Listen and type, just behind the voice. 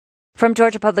From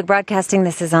Georgia Public Broadcasting,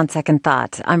 this is On Second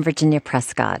Thought. I'm Virginia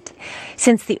Prescott.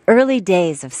 Since the early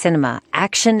days of cinema,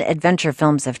 action-adventure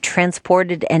films have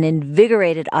transported and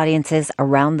invigorated audiences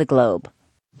around the globe.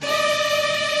 I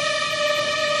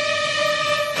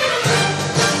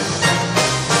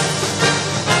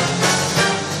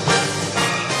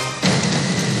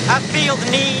feel the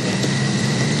need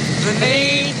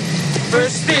for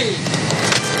speed.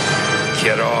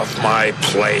 Get off my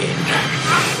plane.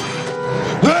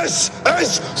 This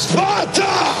is Sparta!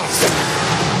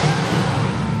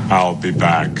 I'll be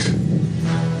back.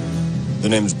 The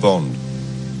name's Bond.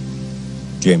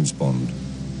 James Bond.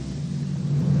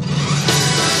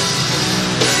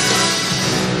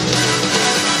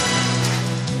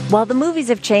 While the movies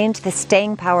have changed, the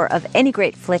staying power of any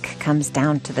great flick comes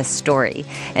down to the story.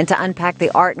 And to unpack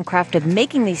the art and craft of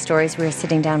making these stories, we're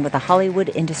sitting down with a Hollywood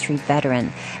industry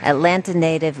veteran. Atlanta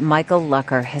native Michael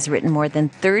Lucker has written more than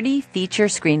 30 feature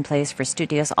screenplays for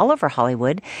studios all over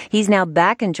Hollywood. He's now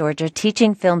back in Georgia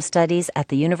teaching film studies at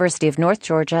the University of North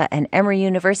Georgia and Emory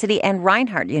University and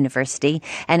Reinhardt University,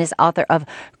 and is author of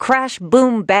Crash,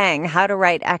 Boom, Bang, How to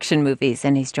Write Action Movies.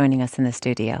 And he's joining us in the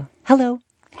studio. Hello.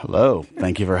 Hello.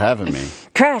 Thank you for having me.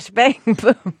 Crash, bang,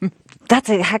 boom. That's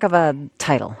a heck of a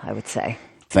title, I would say.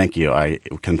 Thank you. I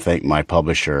can thank my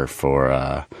publisher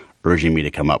for urging me to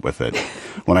come up with it.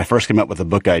 When I first came up with the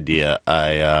book idea,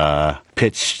 I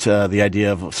pitched the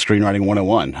idea of Screenwriting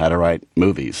 101, how to write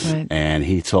movies. Right. And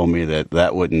he told me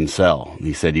that wouldn't sell.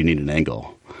 He said, you need an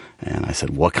angle. And I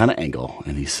said, what kind of angle?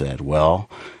 And he said, well,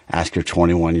 ask your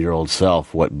 21-year-old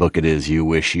self what book it is you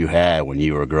wish you had when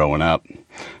you were growing up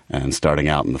and starting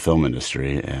out in the film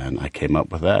industry. And I came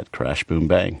up with that, Crash, Boom,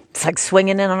 Bang. It's like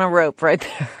swinging in on a rope right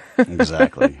there.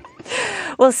 Exactly.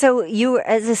 Well, so you,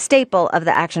 as a staple of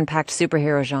the action-packed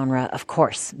superhero genre, of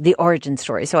course, the origin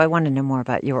story. So I want to know more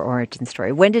about your origin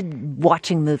story. When did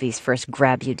watching movies first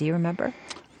grab you? Do you remember?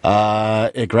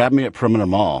 It grabbed me at Perimeter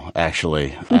Mall,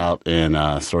 actually, out in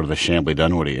sort of the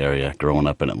Chamblee-Dunwoody area, growing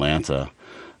up in Atlanta.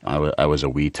 I was a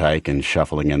wee tyke and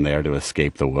shuffling in there to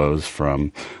escape the woes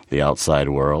from the outside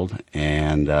world.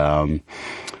 And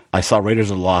I saw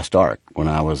Raiders of the Lost Ark when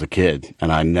I was a kid,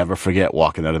 and I never forget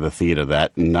walking out of the theater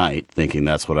that night thinking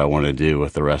that's what I want to do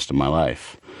with the rest of my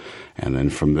life. And then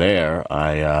from there,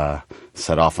 I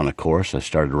set off on a course. I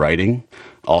started writing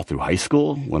all through high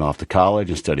school, went off to college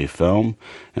and studied film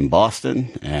in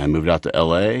Boston, and moved out to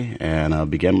L.A. and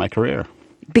began my career.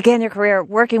 Began your career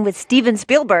working with Steven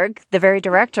Spielberg, the very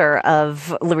director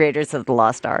of Raiders of the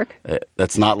Lost Ark.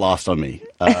 That's not lost on me.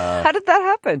 How did that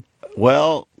happen?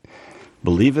 Well,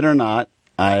 believe it or not,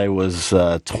 I was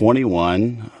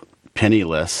 21,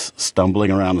 penniless,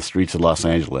 stumbling around the streets of Los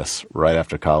Angeles right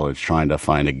after college trying to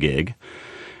find a gig.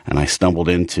 And I stumbled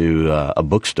into a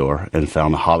bookstore and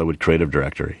found the Hollywood Creative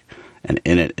Directory. And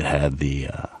in it, it had the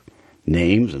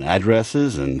names and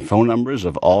addresses and phone numbers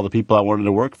of all the people I wanted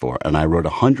to work for. And I wrote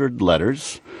 100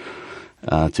 letters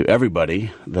to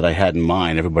everybody that I had in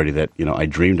mind, everybody that I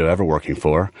dreamed of ever working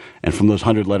for. And from those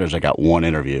 100 letters, I got one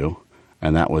interview,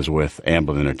 and that was with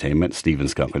Amblin Entertainment,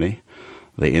 Steven's company.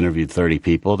 They interviewed 30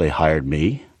 people. They hired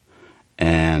me.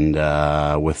 And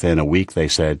within a week, they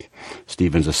said,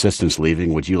 Steven's assistant's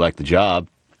leaving. Would you like the job?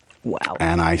 Wow.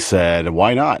 And I said,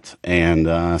 why not?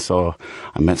 And so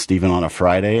I met Steven on a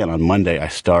Friday, and on Monday I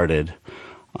started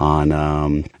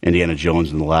on Indiana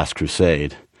Jones and the Last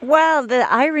Crusade. Wow,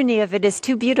 the irony of it is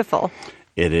too beautiful.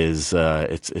 It is,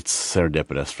 it's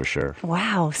serendipitous for sure.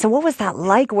 Wow. So what was that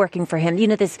like working for him?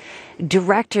 This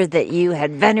director that you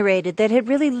had venerated that had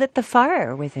really lit the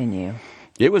fire within you.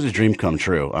 It was a dream come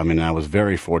true. I mean, I was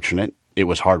very fortunate. It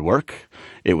was hard work.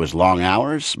 It was long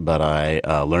hours, but I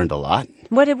learned a lot.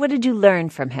 What did you learn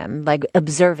from him, like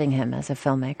observing him as a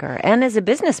filmmaker and as a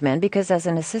businessman? Because as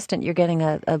an assistant, you're getting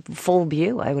a full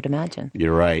view, I would imagine.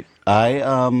 You're right. I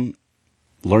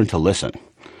learned to listen.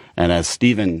 And as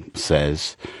Steven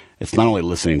says, it's not only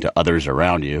listening to others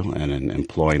around you and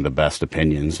employing the best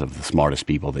opinions of the smartest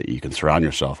people that you can surround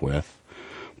yourself with,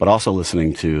 but also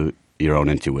listening to your own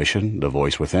intuition, the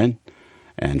voice within,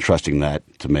 and trusting that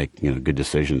to make good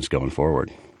decisions going forward.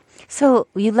 So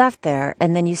you left there,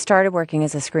 and then you started working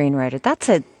as a screenwriter. That's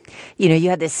you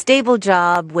had this stable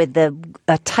job with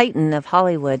a titan of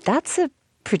Hollywood. That's a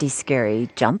pretty scary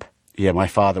jump. Yeah, my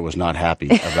father was not happy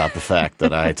about the fact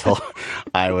that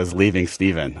I was leaving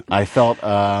Steven. I felt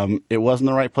it wasn't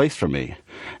the right place for me,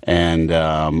 and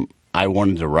I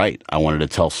wanted to write. I wanted to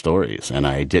tell stories, and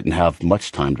I didn't have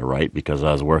much time to write because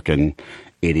I was working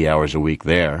 80 hours a week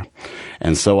there.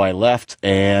 And so I left,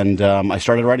 and I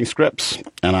started writing scripts,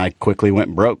 and I quickly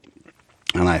went broke.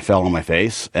 and I fell on my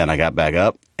face, and I got back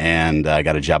up, and I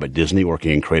got a job at Disney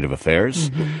working in creative affairs,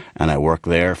 and I worked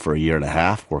there for a year and a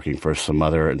half, working for some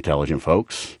other intelligent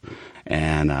folks,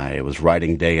 and I was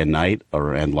writing day and night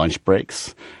and lunch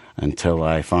breaks until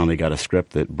I finally got a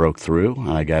script that broke through,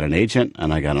 and I got an agent,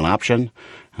 and I got an option.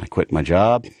 I quit my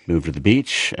job, moved to the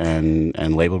beach, and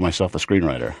labeled myself a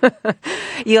screenwriter.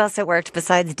 You also worked,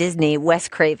 besides Disney, Wes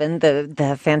Craven,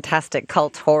 the fantastic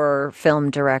cult horror film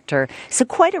director. So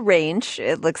quite a range,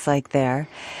 it looks like there.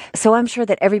 So I'm sure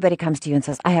that everybody comes to you and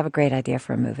says, I have a great idea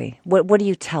for a movie. What do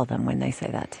you tell them when they say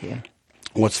that to you?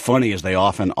 What's funny is they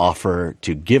often offer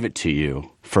to give it to you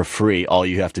for free. All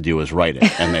you have to do is write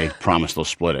it, and they promise they'll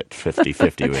split it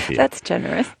 50-50 with you. That's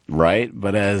generous. Right?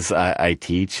 But as I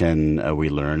teach and we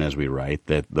learn as we write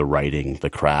that the writing, the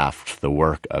craft, the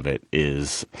work of it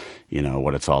is,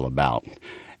 what it's all about.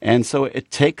 And so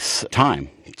it takes time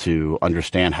to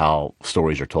understand how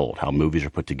stories are told, how movies are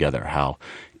put together, how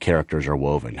characters are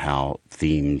woven, how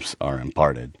themes are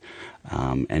imparted.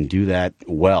 And do that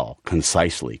well,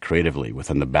 concisely, creatively,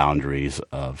 within the boundaries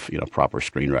of proper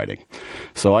screenwriting.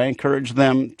 So I encourage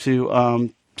them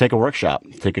to take a workshop,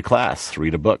 take a class,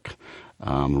 read a book,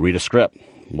 read a script,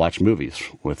 watch movies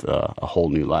with a whole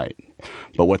new light.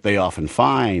 But what they often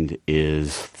find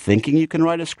is thinking you can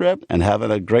write a script and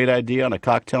having a great idea on a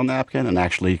cocktail napkin and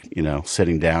actually,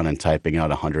 sitting down and typing out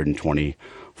 120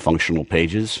 functional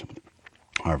pages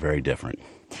are very different.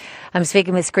 I'm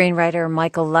speaking with screenwriter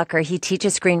Michael Lucker. He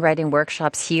teaches screenwriting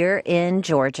workshops here in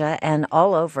Georgia and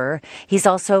all over. He's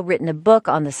also written a book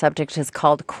on the subject. It's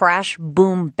called Crash,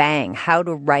 Boom, Bang, How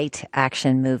to Write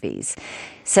Action Movies.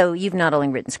 So you've not only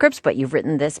written scripts, but you've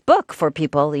written this book for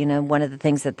people, one of the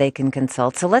things that they can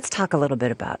consult. So let's talk a little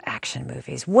bit about action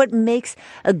movies. What makes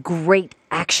a great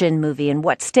action movie, and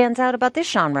what stands out about this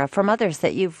genre from others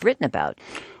that you've written about?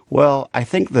 Well, I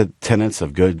think the tenets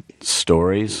of good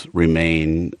stories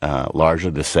remain largely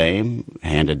the same,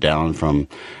 handed down from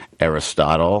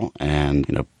Aristotle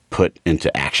and, put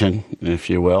into action, if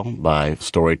you will, by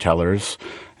storytellers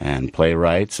and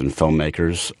playwrights and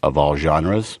filmmakers of all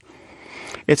genres.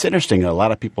 It's interesting, a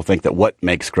lot of people think that what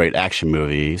makes great action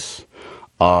movies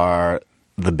are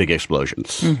the big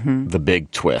explosions, the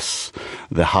big twists,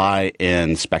 the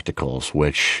high-end spectacles,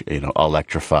 which,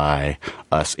 electrify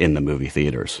us in the movie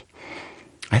theaters.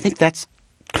 I think that's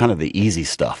kind of the easy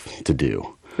stuff to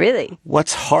do. Really?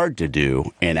 What's hard to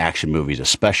do in action movies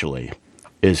especially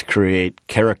is create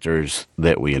characters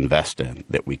that we invest in,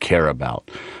 that we care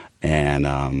about,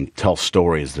 and tell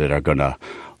stories that are going to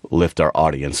lift our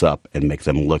audience up and make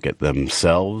them look at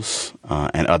themselves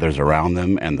and others around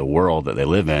them and the world that they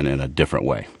live in a different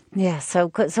way. Yeah, so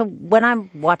when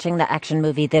I'm watching the action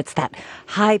movie that's that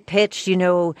high-pitched,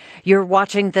 you're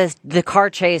watching the car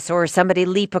chase or somebody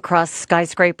leap across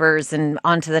skyscrapers and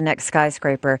onto the next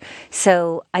skyscraper.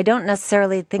 So I don't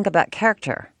necessarily think about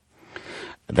character.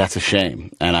 That's a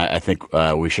shame, and I think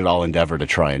we should all endeavor to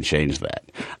try and change that.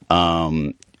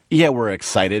 We're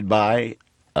excited by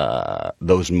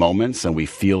those moments, and we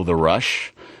feel the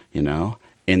rush,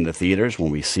 in the theaters when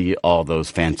we see all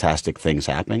those fantastic things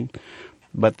happening.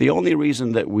 But the only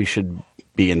reason that we should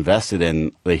be invested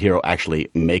in the hero actually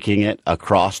making it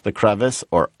across the crevice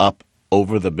or up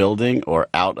over the building or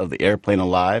out of the airplane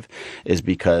alive is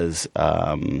because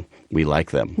we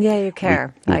like them. Yeah, you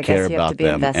care. We I care guess you about have to be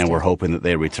them, invested. and we're hoping that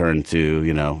they return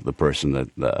to the person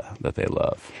that they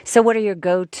love. So what are your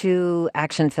go-to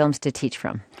action films to teach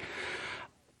from?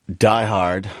 Die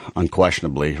Hard,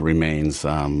 unquestionably, remains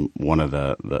one of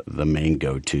the main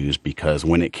go-tos because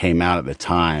when it came out at the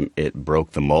time, it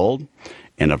broke the mold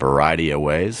in a variety of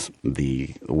ways.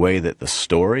 The way that the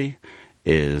story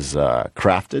is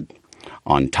crafted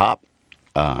on top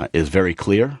is very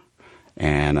clear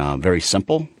and very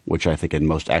simple, which I think in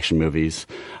most action movies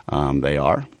they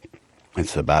are.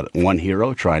 It's about one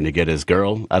hero trying to get his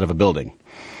girl out of a building.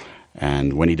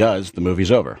 And when he does, the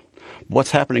movie's over.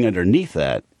 What's happening underneath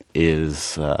that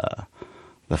is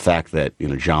the fact that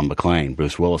John McClane,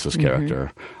 Bruce Willis's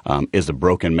character, is a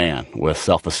broken man with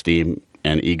self-esteem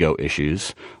and ego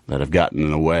issues that have gotten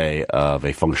in the way of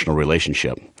a functional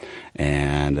relationship,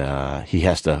 and he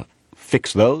has to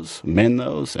fix those, mend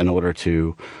those, in order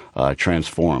to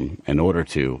transform, in order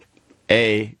to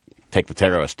A, take the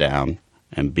terrorists down,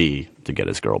 and B, to get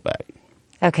his girl back.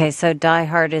 Okay, so Die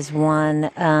Hard is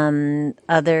one.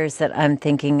 Others that I'm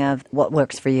thinking of, what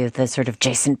works for you? The sort of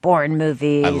Jason Bourne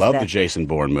movies? I love the Jason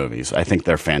Bourne movies. I think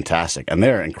they're fantastic, and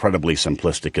they're incredibly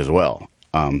simplistic as well.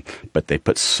 But they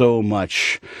put so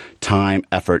much time,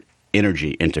 effort,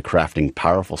 energy into crafting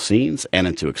powerful scenes and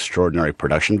into extraordinary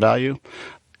production value.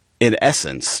 in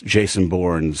essence, Jason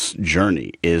Bourne's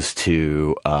journey is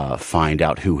to find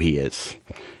out who he is.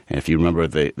 And if you remember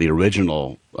the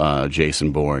original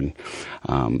Jason Bourne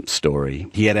story,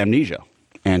 he had amnesia.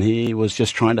 And he was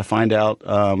just trying to find out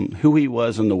who he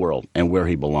was in the world and where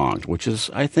he belonged, which is,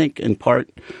 I think, in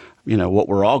part, what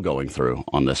we're all going through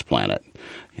on this planet.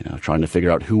 Trying to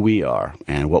figure out who we are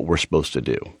and what we're supposed to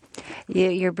do.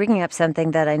 You're bringing up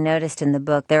something that I noticed in the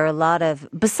book. There are a lot of,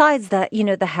 besides that,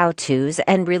 the how-tos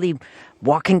and really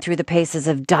walking through the paces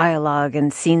of dialogue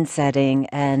and scene setting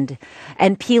and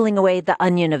peeling away the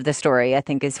onion of the story, I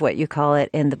think is what you call it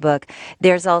in the book.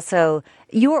 There's also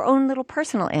your own little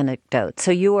personal anecdote.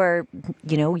 So you're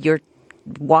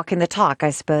walking the talk, I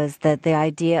suppose, that the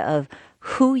idea of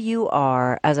who you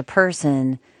are as a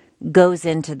person goes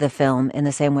into the film in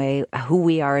the same way who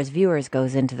we are as viewers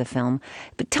goes into the film.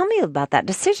 But tell me about that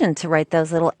decision to write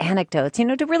those little anecdotes,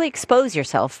 to really expose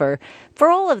yourself for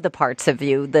all of the parts of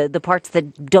you, the parts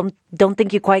that don't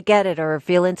think you quite get it or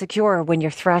feel insecure when you're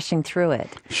thrashing through it.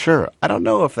 Sure. I don't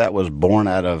know if that was born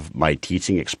out of my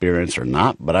teaching experience or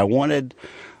not, but I wanted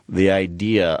the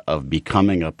idea of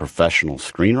becoming a professional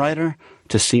screenwriter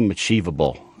to seem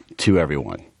achievable to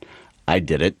everyone. I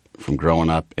did it from growing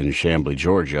up in Chamblee,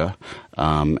 Georgia,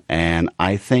 and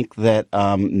I think that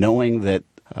knowing that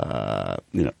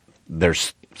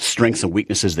there's strengths and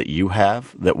weaknesses that you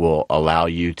have that will allow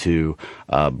you to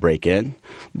break in,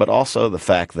 but also the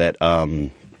fact that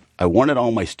I wanted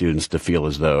all my students to feel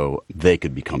as though they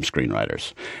could become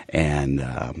screenwriters,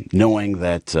 and knowing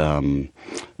that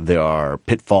there are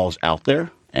pitfalls out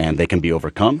there and they can be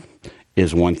overcome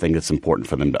is one thing that's important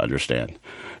for them to understand.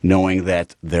 Knowing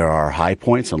that there are high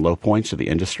points and low points of the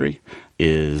industry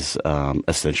is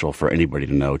essential for anybody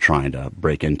to know trying to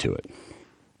break into it.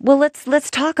 Well,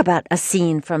 let's talk about a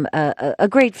scene from a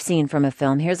great scene from a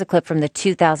film. Here's a clip from the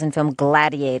 2000 film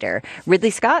Gladiator.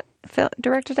 Ridley Scott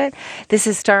directed it. This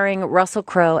is starring Russell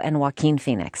Crowe and Joaquin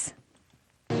Phoenix.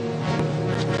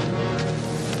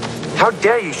 How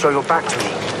dare you show your back to me?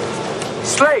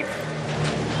 Slave!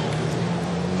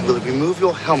 Will you remove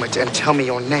your helmet and tell me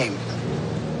your name?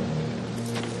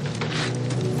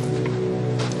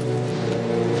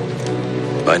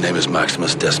 My name is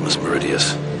Maximus Decimus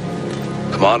Meridius,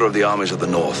 commander of the armies of the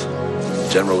North,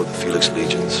 general of the Felix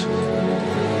Legions,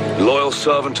 loyal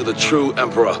servant to the true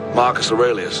emperor Marcus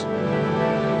Aurelius,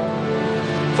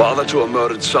 father to a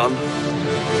murdered son,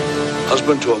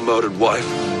 husband to a murdered wife,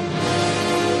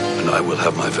 and I will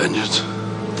have my vengeance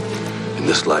in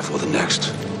this life or the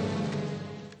next.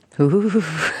 Ooh.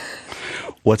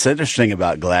 What's interesting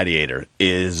about Gladiator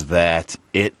is that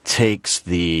it takes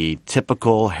the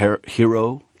typical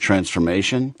hero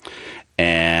transformation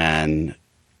and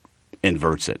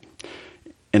inverts it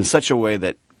in such a way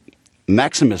that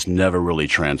Maximus never really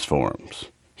transforms.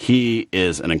 He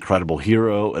is an incredible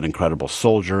hero, an incredible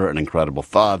soldier, an incredible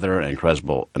father, an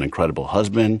incredible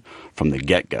husband from the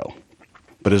get-go.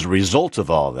 But as a result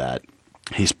of all that,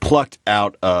 he's plucked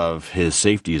out of his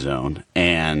safety zone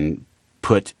and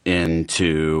put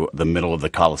into the middle of the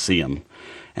Colosseum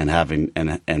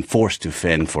and forced to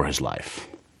fend for his life.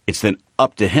 It's then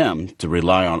up to him to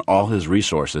rely on all his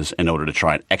resources in order to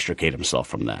try and extricate himself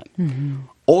from that. Mm-hmm.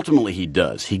 Ultimately, he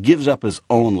does. He gives up his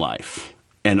own life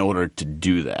in order to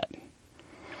do that.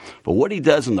 But what he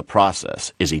does in the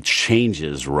process is he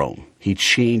changes Rome. He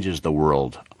changes the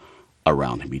world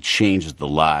around him. He changes the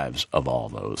lives of all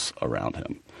those around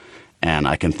him. And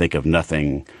I can think of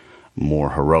nothing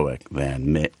more heroic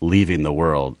than leaving the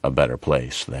world a better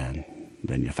place than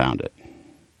you found it.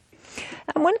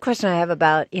 One question I have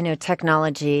about,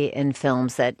 technology in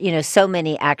films that, so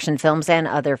many action films and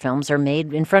other films are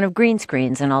made in front of green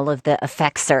screens and all of the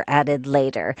effects are added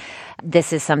later.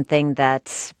 This is something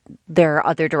that there are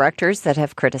other directors that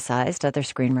have criticized, other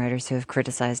screenwriters who have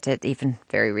criticized it even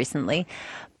very recently.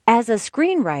 As a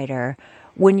screenwriter,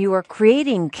 when you are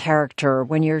creating character,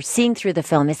 when you're seeing through the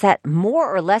film, is that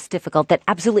more or less difficult that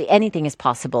absolutely anything is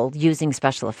possible using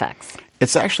special effects?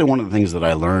 It's actually one of the things that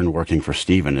I learned working for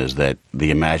Steven is that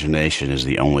the imagination is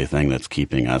the only thing that's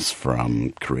keeping us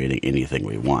from creating anything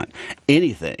we want.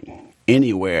 Anything,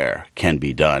 anywhere can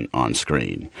be done on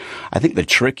screen. I think the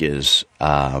trick is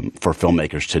for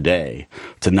filmmakers today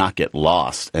to not get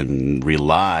lost and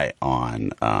rely on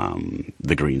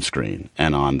the green screen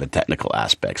and on the technical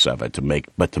aspects of it,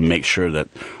 but to make sure that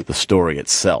the story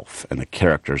itself and the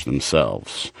characters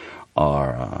themselves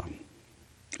are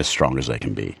as strong as they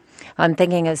can be. I'm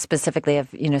thinking specifically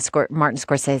of, Martin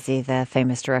Scorsese, the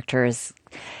famous director, has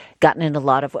gotten in a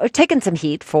lot of, or taken some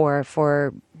heat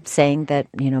for saying that,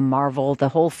 Marvel, the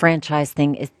whole franchise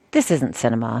thing, this isn't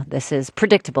cinema. This is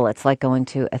predictable. It's like going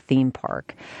to a theme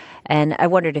park. And I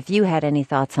wondered if you had any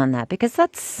thoughts on that, because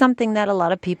that's something that a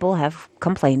lot of people have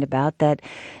complained about, that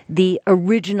the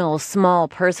original small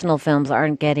personal films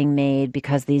aren't getting made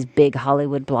because these big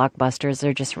Hollywood blockbusters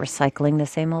are just recycling the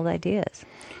same old ideas.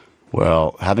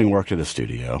 Well, having worked at a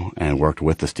studio and worked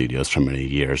with the studios for many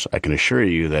years, I can assure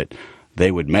you that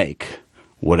they would make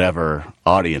whatever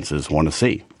audiences want to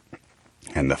see.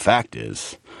 And the fact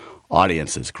is,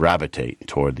 audiences gravitate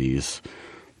toward these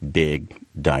big,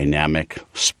 dynamic,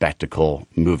 spectacle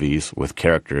movies with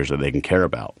characters that they can care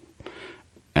about.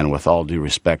 And with all due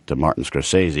respect to Martin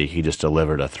Scorsese, he just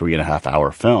delivered a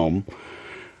 3.5-hour film,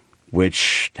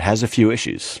 which has a few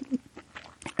issues.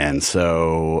 And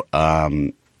so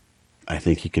I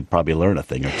think he could probably learn a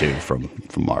thing or two from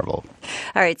Marvel.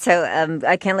 All right, so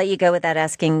I can't let you go without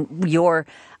asking your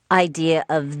idea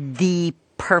of the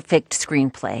perfect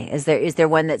screenplay. Is there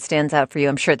one that stands out for you?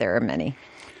 I'm sure there are many.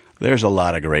 There's a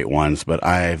lot of great ones, but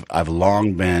I've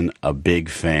long been a big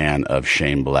fan of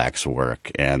Shane Black's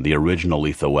work, and the original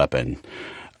Lethal Weapon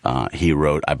he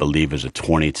wrote, I believe, as a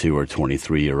 22 or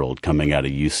 23-year-old coming out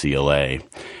of UCLA,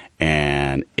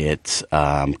 and it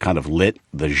kind of lit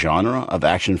the genre of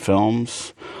action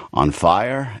films on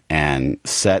fire and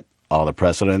set all the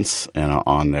precedents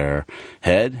on their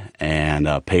head, and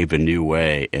paved a new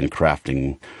way in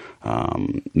crafting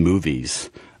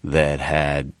movies that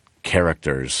had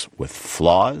characters with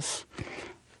flaws,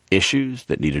 issues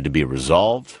that needed to be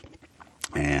resolved,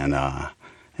 and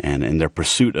in their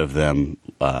pursuit of them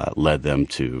led them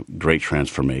to great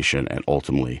transformation and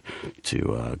ultimately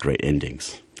to great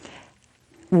endings.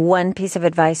 One piece of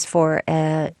advice for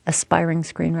an aspiring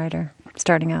screenwriter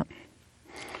starting out?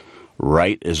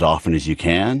 Write as often as you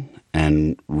can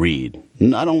and read,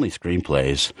 not only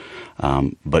screenplays,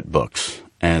 but books,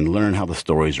 and learn how the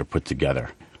stories are put together.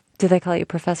 Do they call you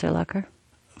Professor Lucker?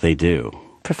 They do.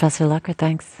 Professor Lucker,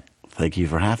 thanks. Thank you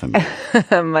for having me.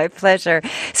 My pleasure.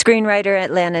 Screenwriter,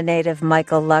 Atlanta native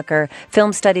Michael Lucker,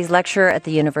 film studies lecturer at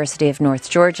the University of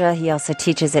North Georgia. He also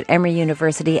teaches at Emory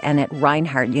University and at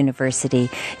Reinhardt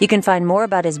University. You can find more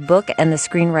about his book and the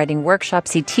screenwriting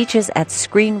workshops he teaches at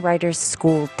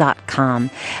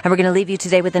screenwriterschool.com. And we're going to leave you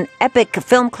today with an epic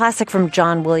film classic from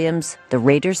John Williams, The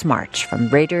Raiders March, from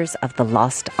Raiders of the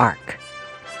Lost Ark.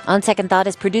 On Second Thought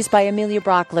is produced by Amelia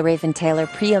Brock, LaRaven Taylor,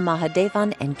 Priya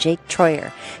Mahadevan, and Jake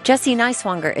Troyer. Jesse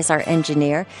Neiswanger is our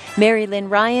engineer. Mary Lynn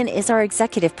Ryan is our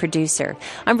executive producer.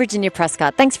 I'm Virginia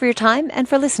Prescott. Thanks for your time and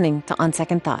for listening to On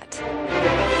Second Thought.